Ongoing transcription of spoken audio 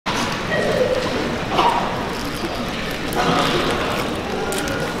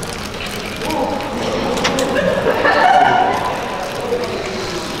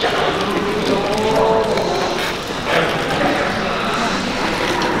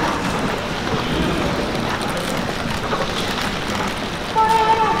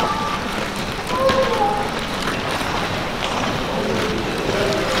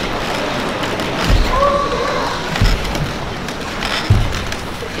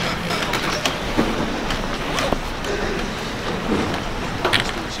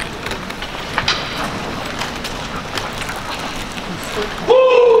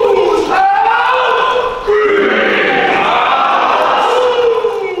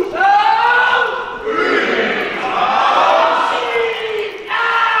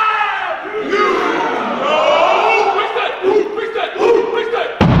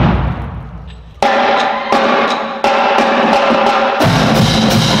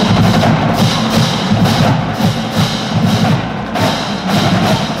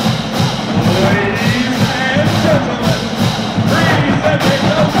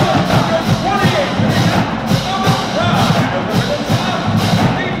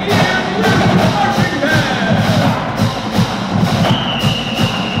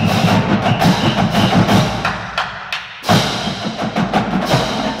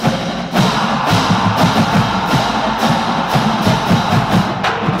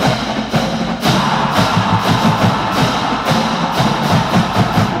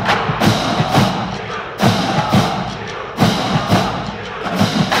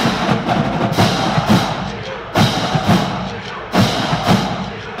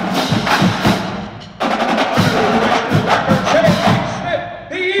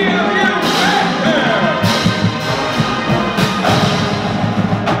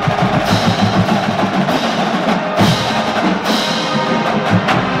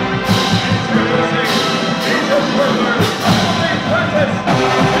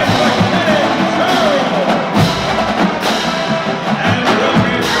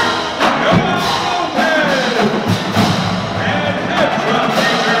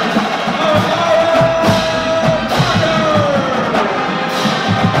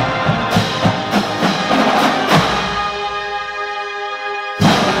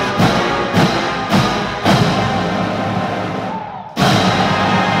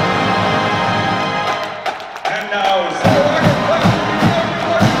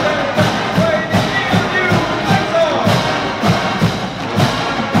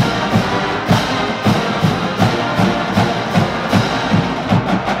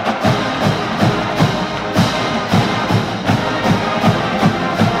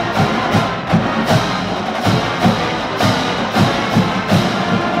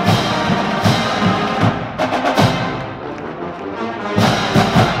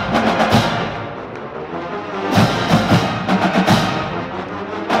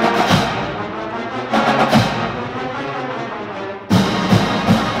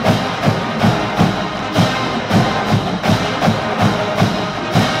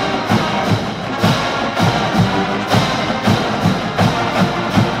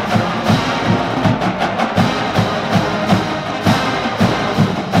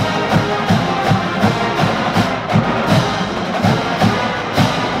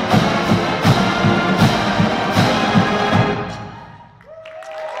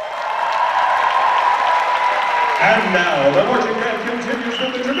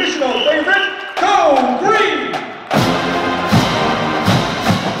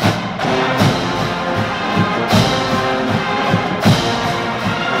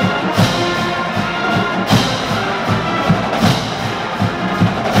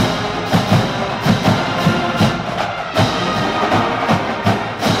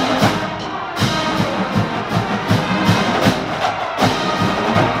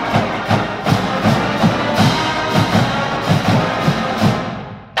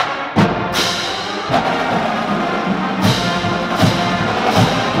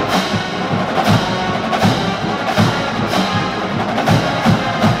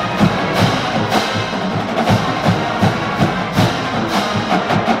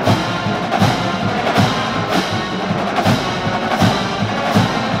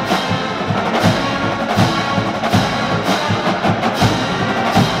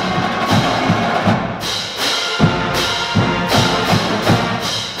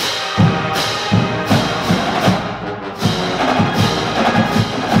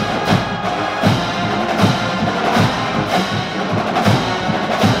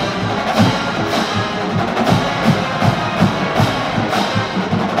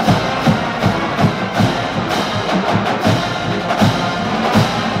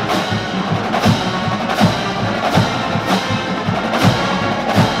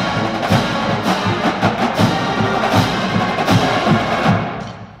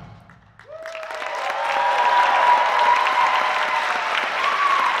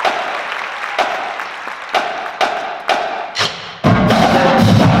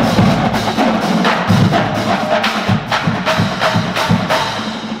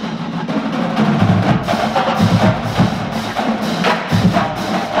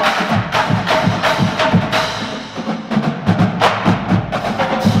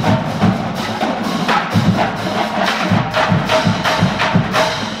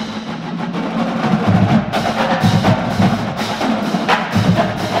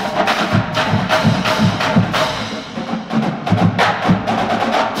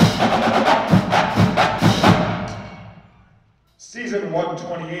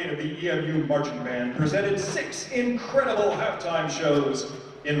128 of the EMU Marching Band presented 6 incredible halftime shows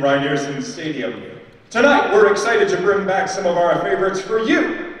in Rynearson Stadium. Tonight, we're excited to bring back some of our favorites for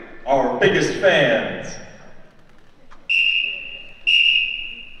you, our biggest fans.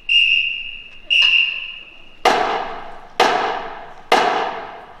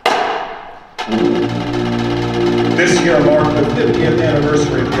 This year marked the 50th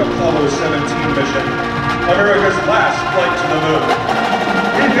anniversary of the Apollo 17 mission, America's last flight to the moon.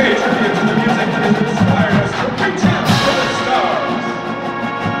 We pay tribute to the music that has inspired us to reach out to the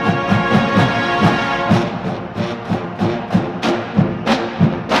stars.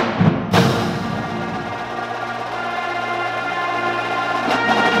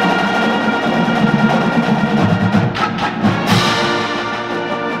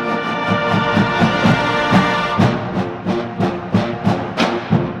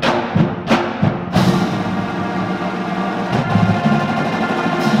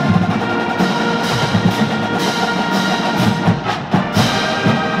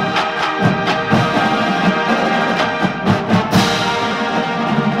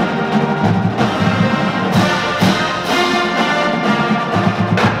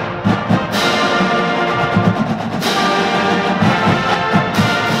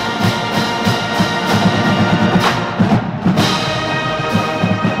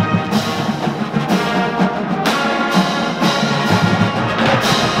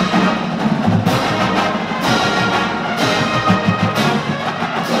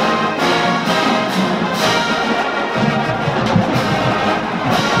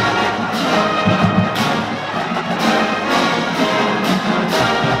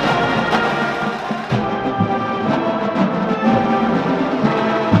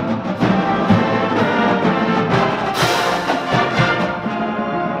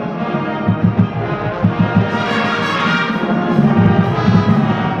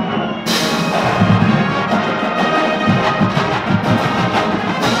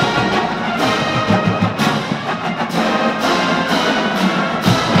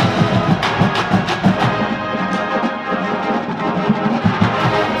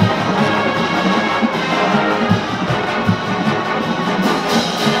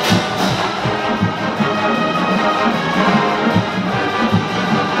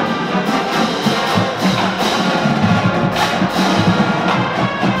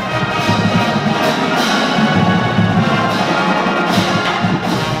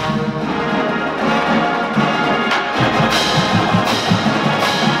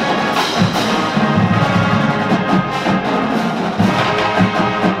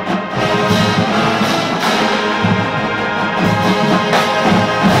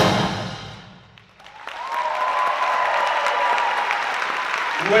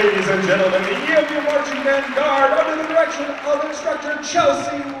 Ladies and gentlemen, the EMU Marching Band Guard under the direction of instructor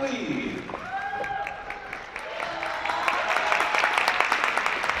Chelsea Lee.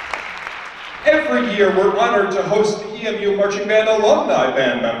 Every year we're honored to host the EMU Marching Band alumni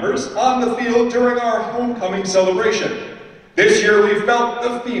band members on the field during our homecoming celebration. This year we felt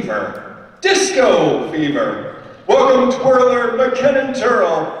the fever, disco fever. Welcome twirler McKinnon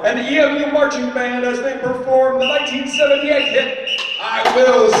Turrell and the EMU Marching Band as they perform the 1978 hit, I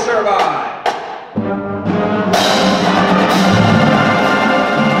Will Survive.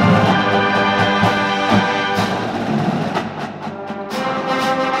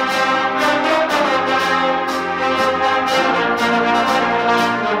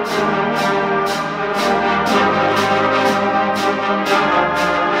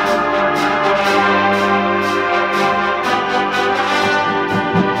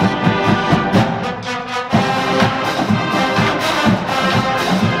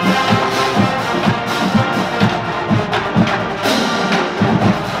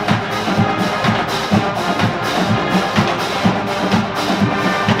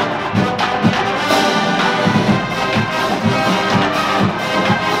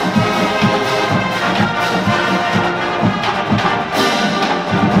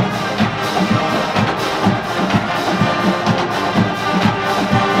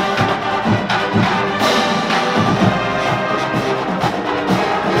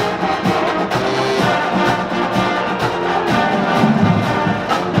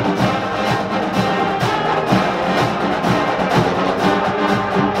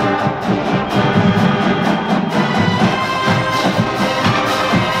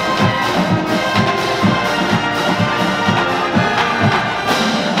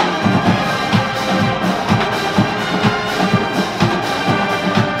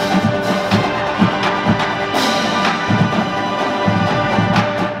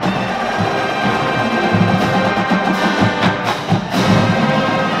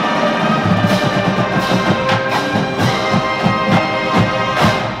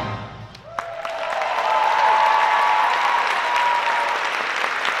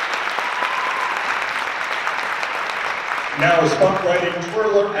 Now spotlighting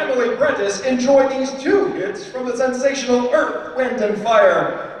twirler Emily Prentice, enjoy these two hits from the sensational Earth, Wind and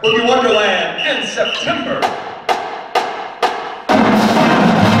Fire, Boogie Wonderland and September.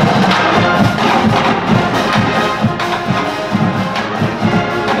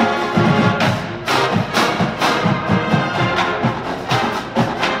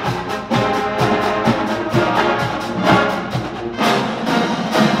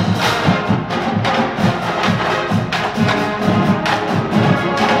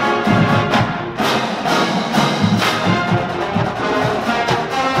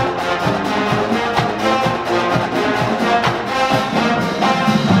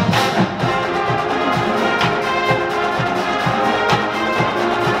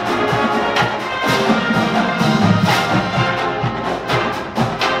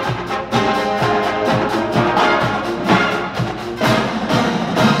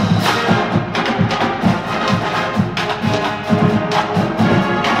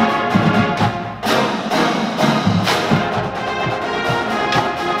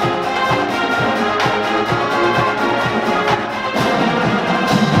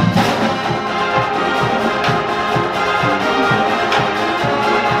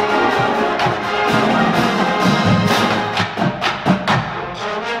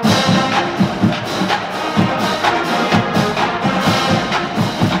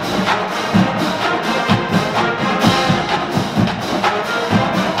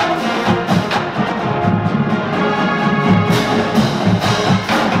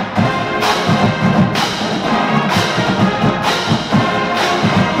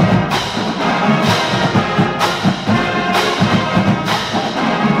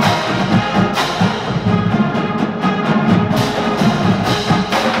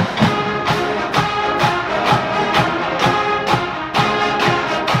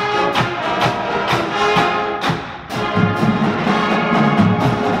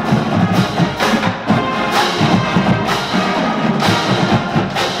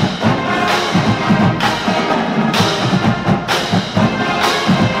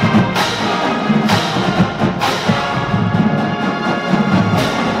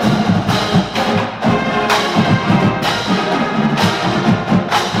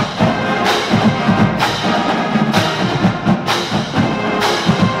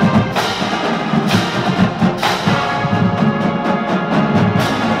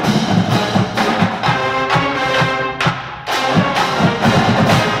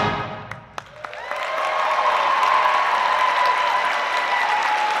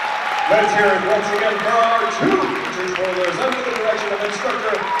 Let's hear it once again for our two feature twirlers under the direction of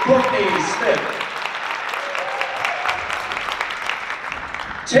instructor Courtney Smith.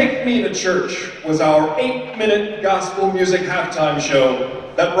 Take Me to Church was our 8-minute gospel music halftime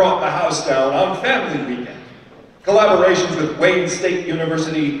show that brought the house down on Family Weekend. Collaborations with Wayne State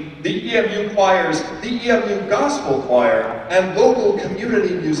University, the EMU choirs, the EMU Gospel Choir, and local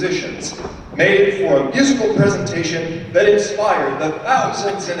community musicians made for a musical presentation that inspired the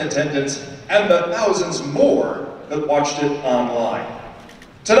thousands in attendance and the thousands more that watched it online.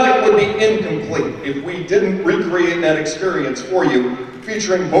 Tonight would be incomplete if we didn't recreate that experience for you,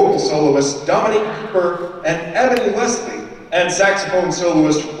 featuring vocal soloist Dominique Cooper and Ebony Leslie, and saxophone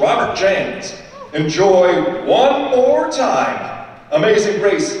soloist Robert James. Enjoy one more time, Amazing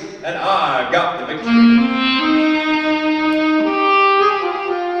Grace and I Got the Victory.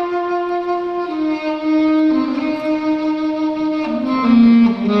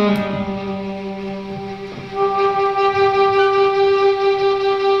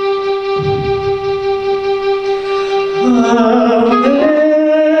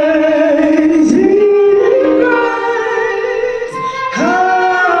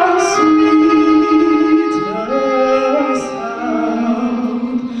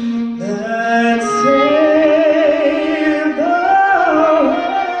 That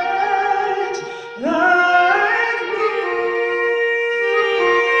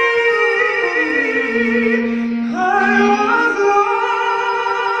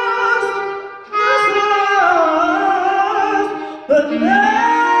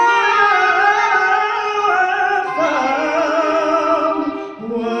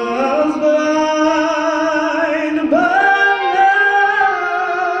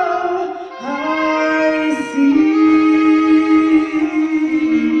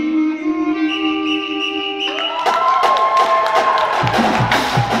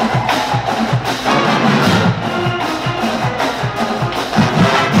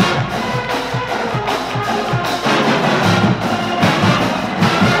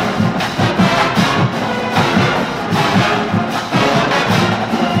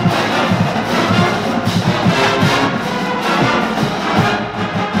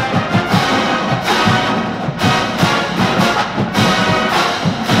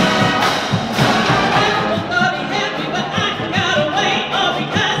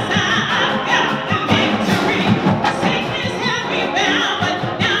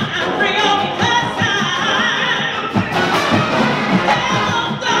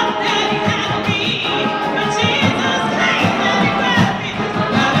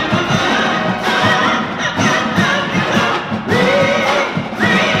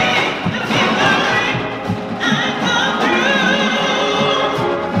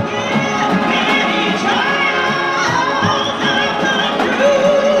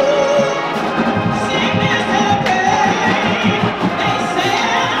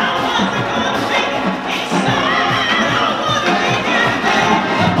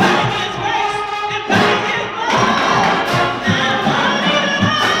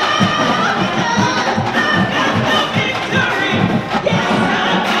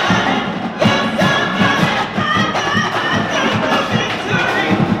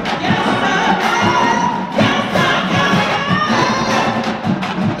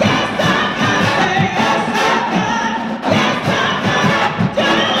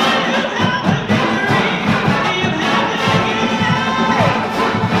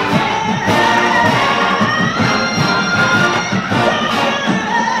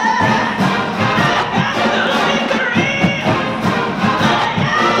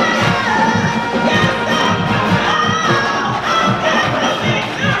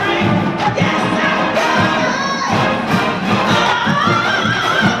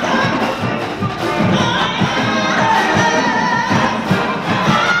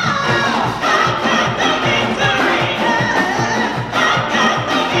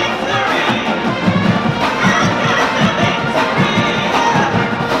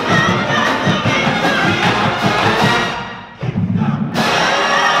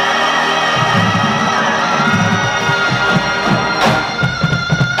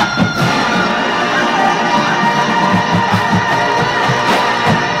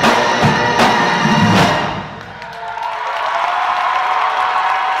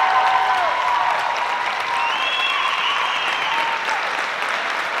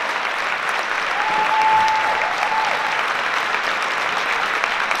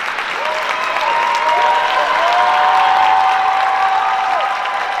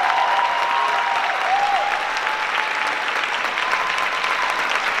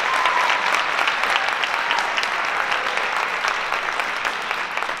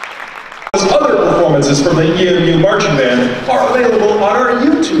performances from the EMU Marching Band are available on our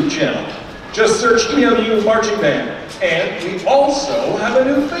YouTube channel. Just search EMU Marching Band. And we also have a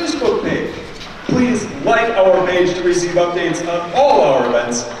new Facebook page. Please like our page to receive updates on all our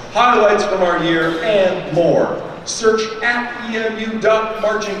events, highlights from our year, and more. Search at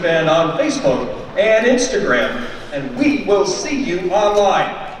emu.marchingband on Facebook and Instagram, and we will see you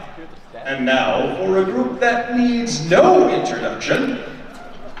online. And now, for a group that needs no introduction,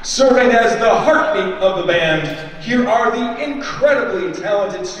 serving as the heartbeat of the band, here are the incredibly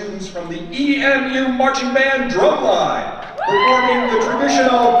talented students from the EMU Marching Band Drumline, performing the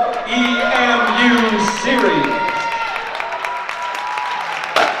traditional EMU series.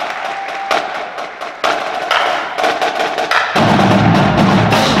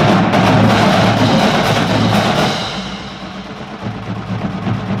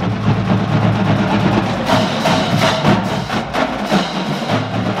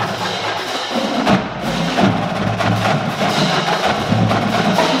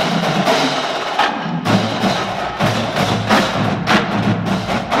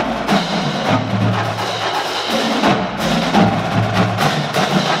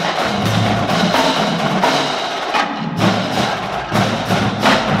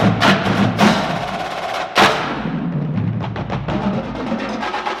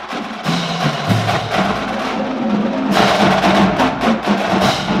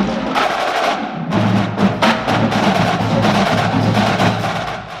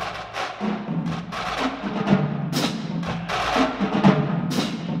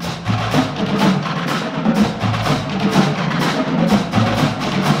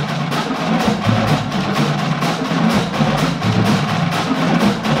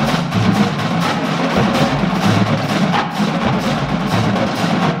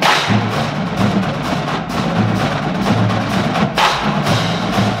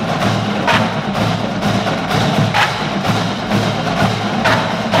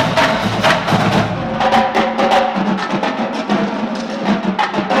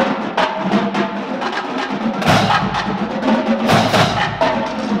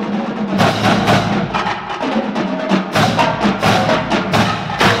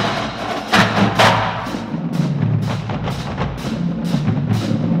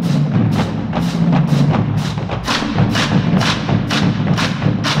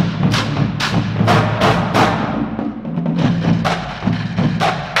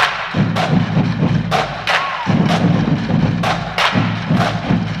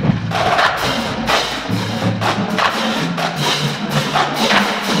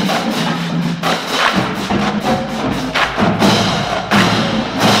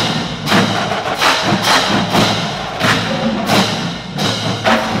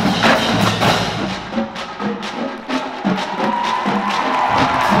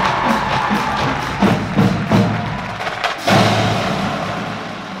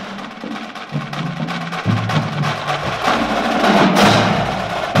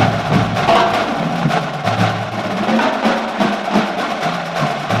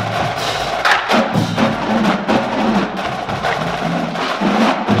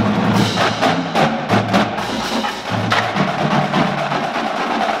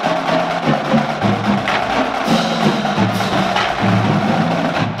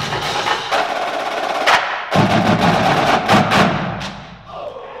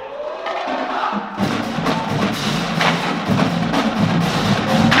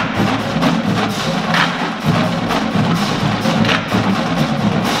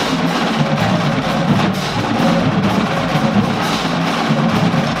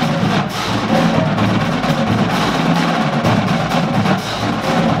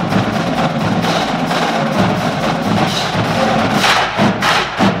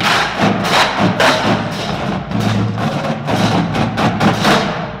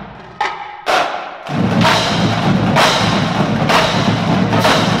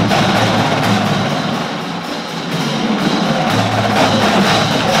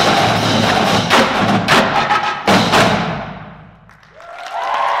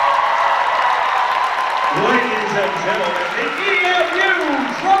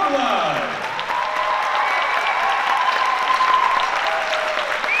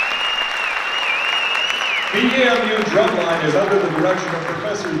 The EMU Drumline is under the direction of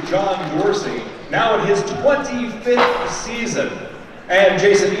Professor John Dorsey, now in his 25th season, and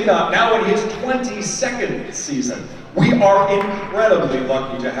Jason Enoch, now in his 22nd season. We are incredibly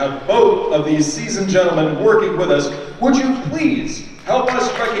lucky to have both of these seasoned gentlemen working with us. Would you please help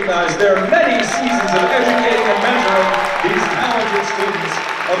us recognize their many seasons of educating and mentoring these talented students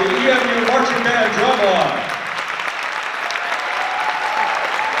of the EMU Marching Band Drumline.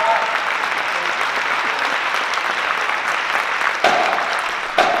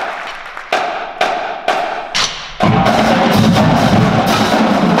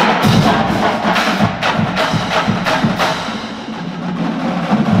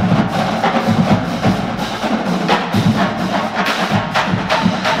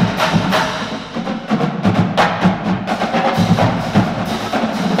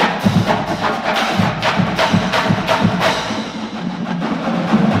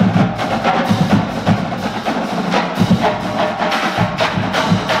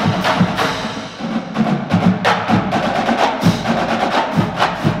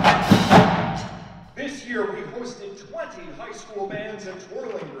 20 high school bands and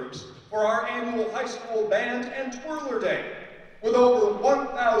twirling groups for our annual High School Band and Twirler Day. With over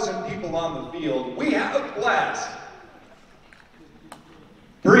 1,000 people on the field, we had a blast.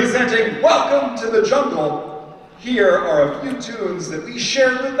 Presenting Welcome to the Jungle, here are a few tunes that we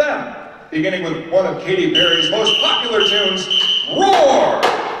shared with them, beginning with one of Katy Perry's most popular tunes, Roar!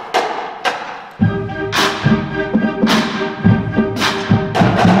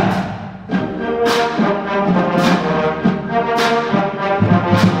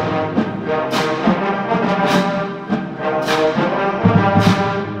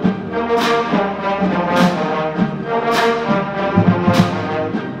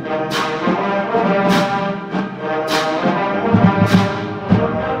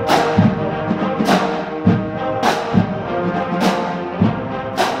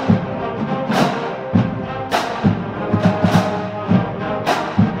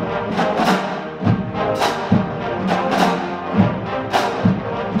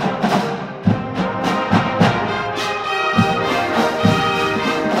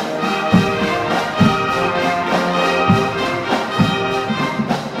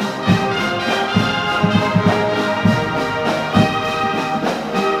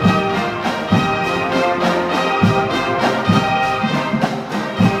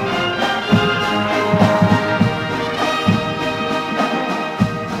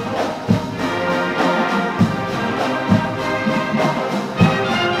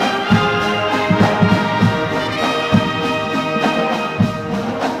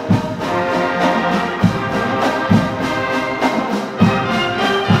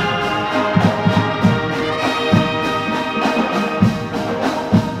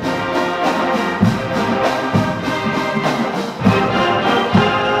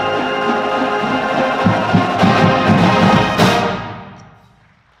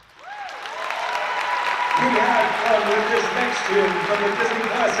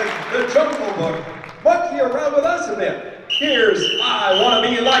 Here's I Wanna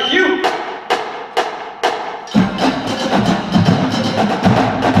Be Like You.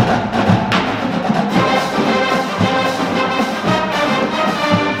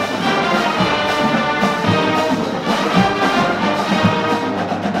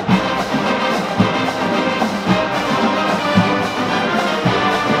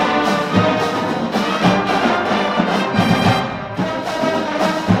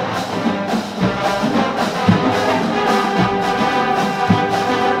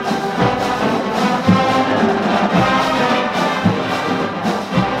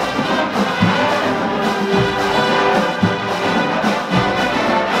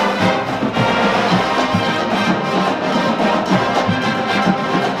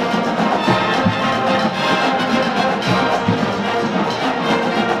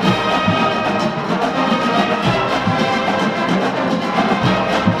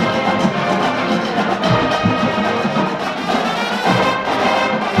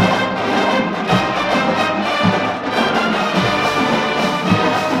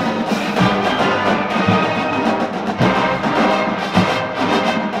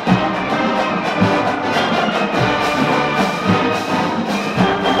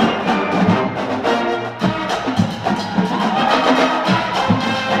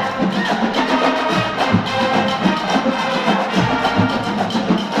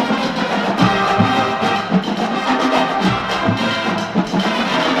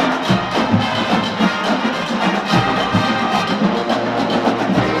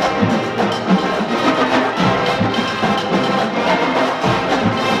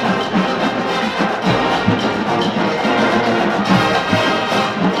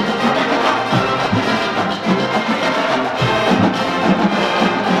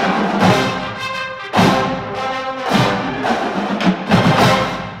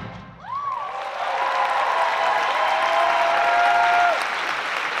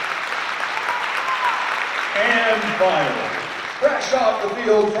 Fresh off the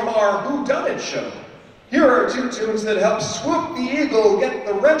field from our Who Done It show, here are two tunes that help Swoop the Eagle get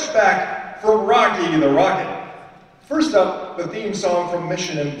the wrench back from Rocky the Rocket. First up, the theme song from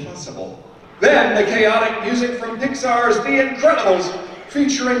Mission Impossible. Then the chaotic music from Pixar's The Incredibles,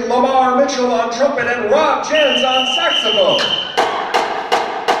 featuring Lamar Mitchell on trumpet and Rob Jens on saxophone.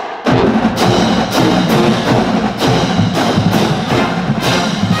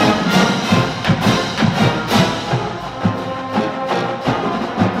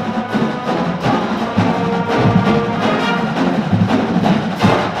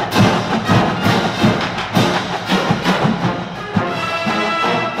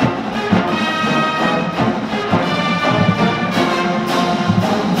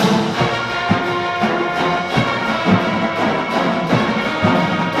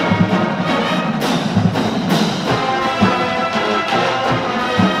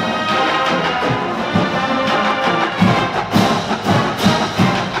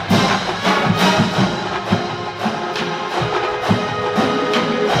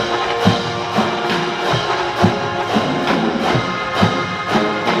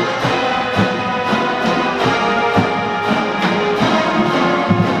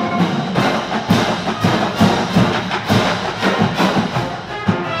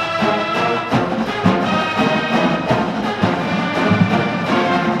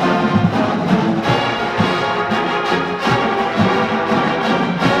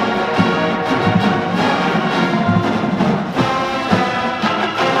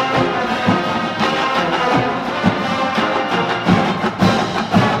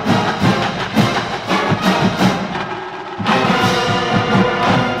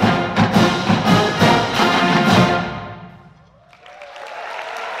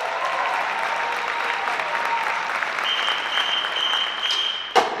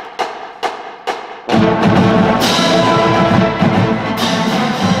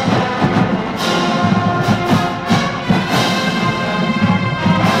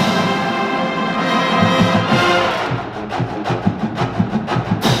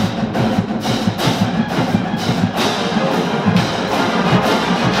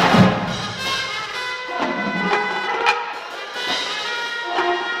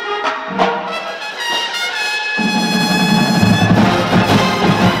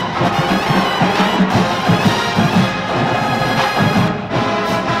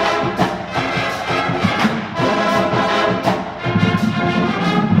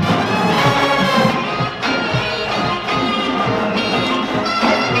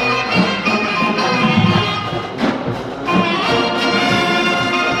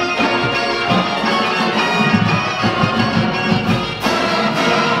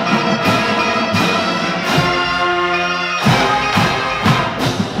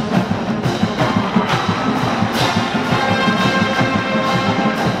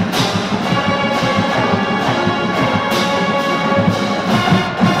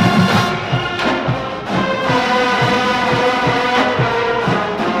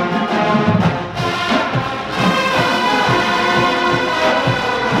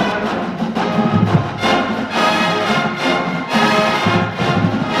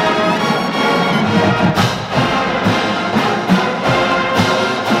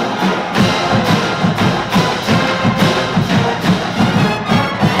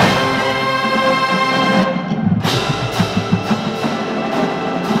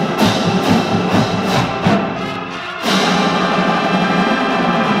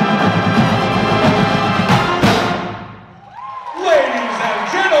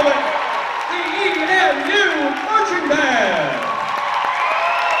 EMU Marching Band.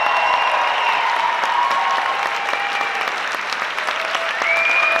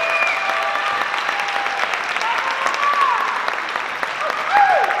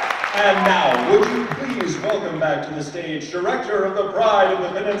 And now, would you please welcome back to the stage Director of the Pride of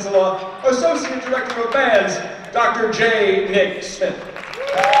the Peninsula, Associate Director of Bands, Dr. J. Nick Smith.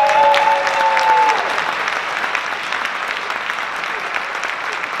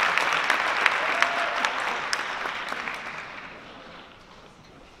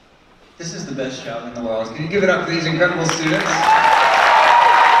 This is the best job in the world. Can you give it up for these incredible students?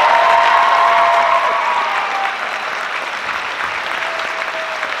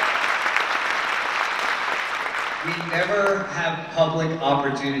 We never have public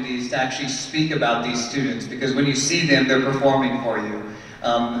opportunities to actually speak about these students because when you see them, they're performing for you.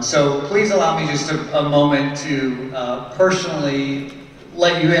 So please allow me just a moment to personally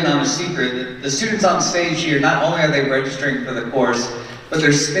let you in on a secret. The students on stage here, not only are they registering for the course, but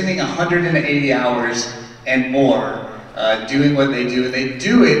they're spending 180 hours and more doing what they do. And they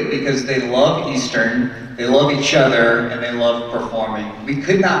do it because they love Eastern, they love each other, and they love performing. We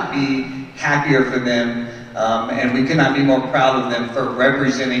could not be happier for them, and we could not be more proud of them for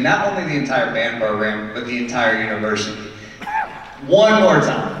representing not only the entire band program, but the entire university. One more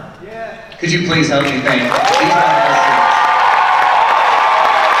time. Could you please help me thank these wonderful students?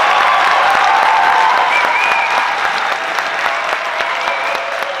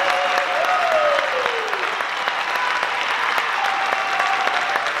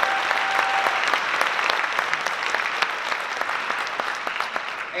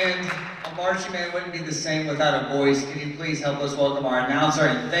 And a marching band wouldn't be the same without a voice. Can you please help us welcome our announcer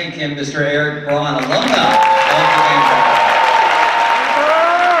and thank him, Mr. Eric Braun, alumni of the band program.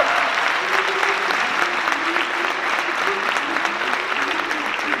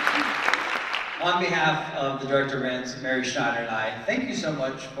 On behalf of the Director of Bands, Mary Schneider, and I, thank you so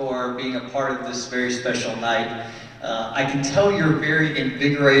much for being a part of this very special night. I can tell you're very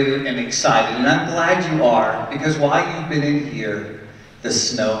invigorated and excited, and I'm glad you are, because while you've been in here, the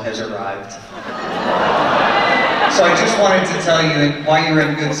snow has arrived. So I just wanted to tell you why you're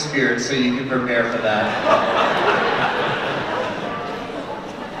in good spirits so you can prepare for that.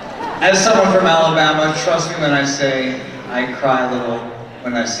 As someone from Alabama, trust me when I say I cry a little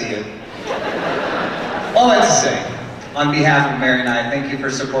when I see it. All that to say, on behalf of Mary and I, thank you for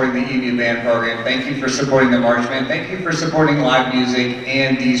supporting the EMU band program, thank you for supporting the March Band, thank you for supporting live music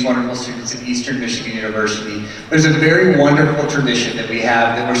and these wonderful students at Eastern Michigan University. There's a very wonderful tradition that we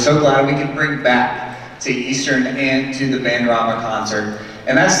have that we're so glad we can bring back to Eastern and to the Bandorama concert,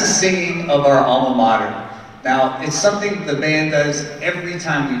 and that's the singing of our alma mater. Now, it's something the band does every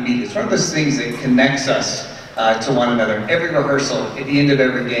time we meet. It's one of those things that connects us to one another. Every rehearsal, at the end of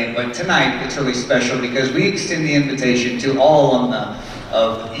every game, but tonight it's really special because we extend the invitation to all alumni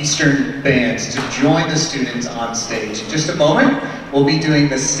of Eastern bands to join the students on stage. In just a moment, we'll be doing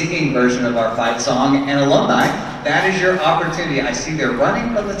the singing version of our fight song, and alumni, that is your opportunity. I see they're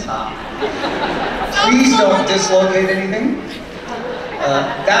running from the top. Please don't dislocate anything.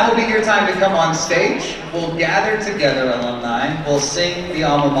 That will be your time to come on stage. We'll gather together, alumni. We'll sing the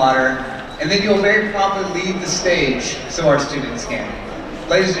alma mater, and then you'll very promptly leave the stage so our students can.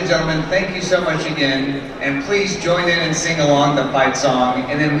 Ladies and gentlemen, thank you so much again, and please join in and sing along the fight song,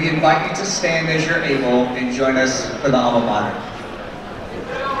 and then we invite you to stand as you're able and join us for the alma mater.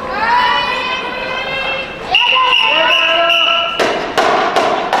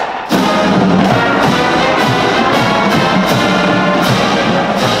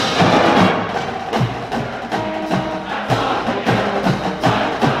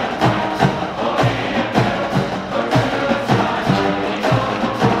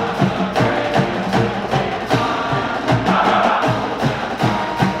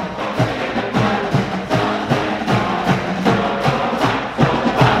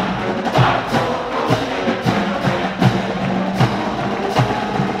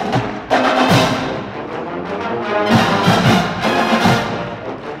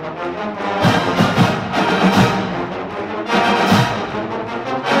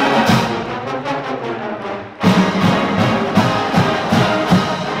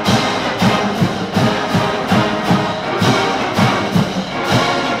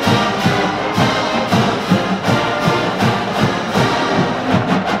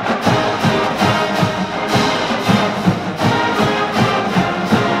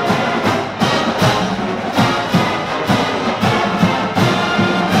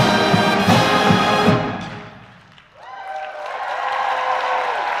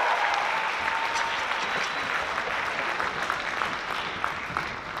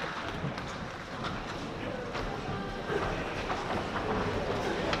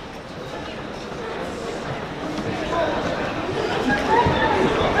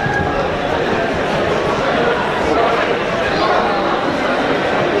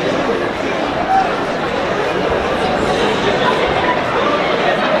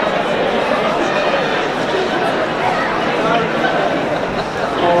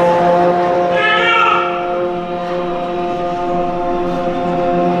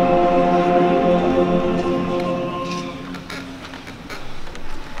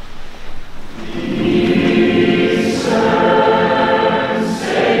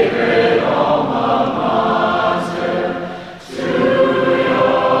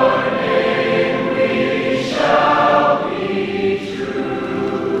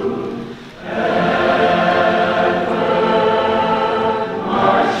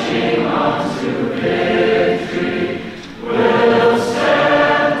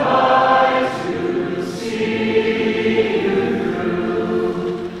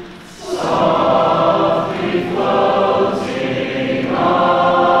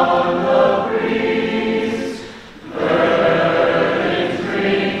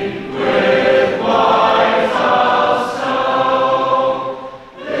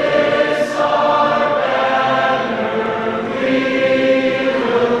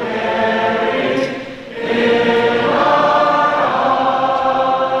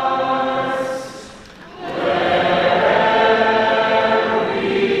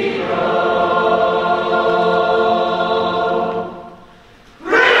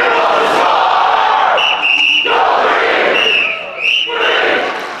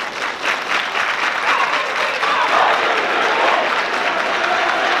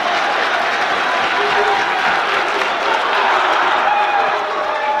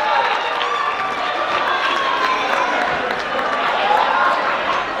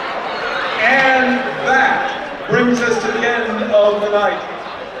 night.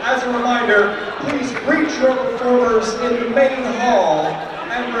 As a reminder, please greet your performers in the main hall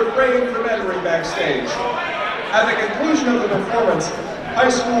and refrain from entering backstage. At the conclusion of the performance, high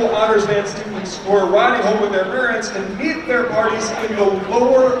school honors band students who are riding home with their parents can meet their parties in the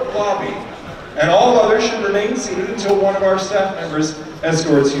lower lobby, and all others should remain seated until one of our staff members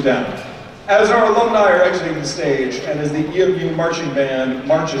escorts you down. As our alumni are exiting the stage and as the EMU marching band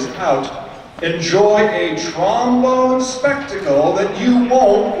marches out, enjoy a trombone spectacle that you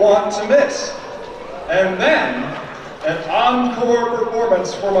won't want to miss. And then, an encore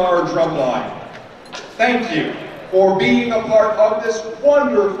performance from our drumline. Thank you for being a part of this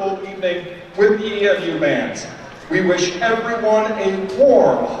wonderful evening with the EMU bands. We wish everyone a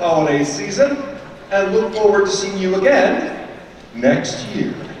warm holiday season and look forward to seeing you again next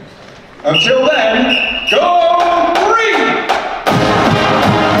year. Until then, go!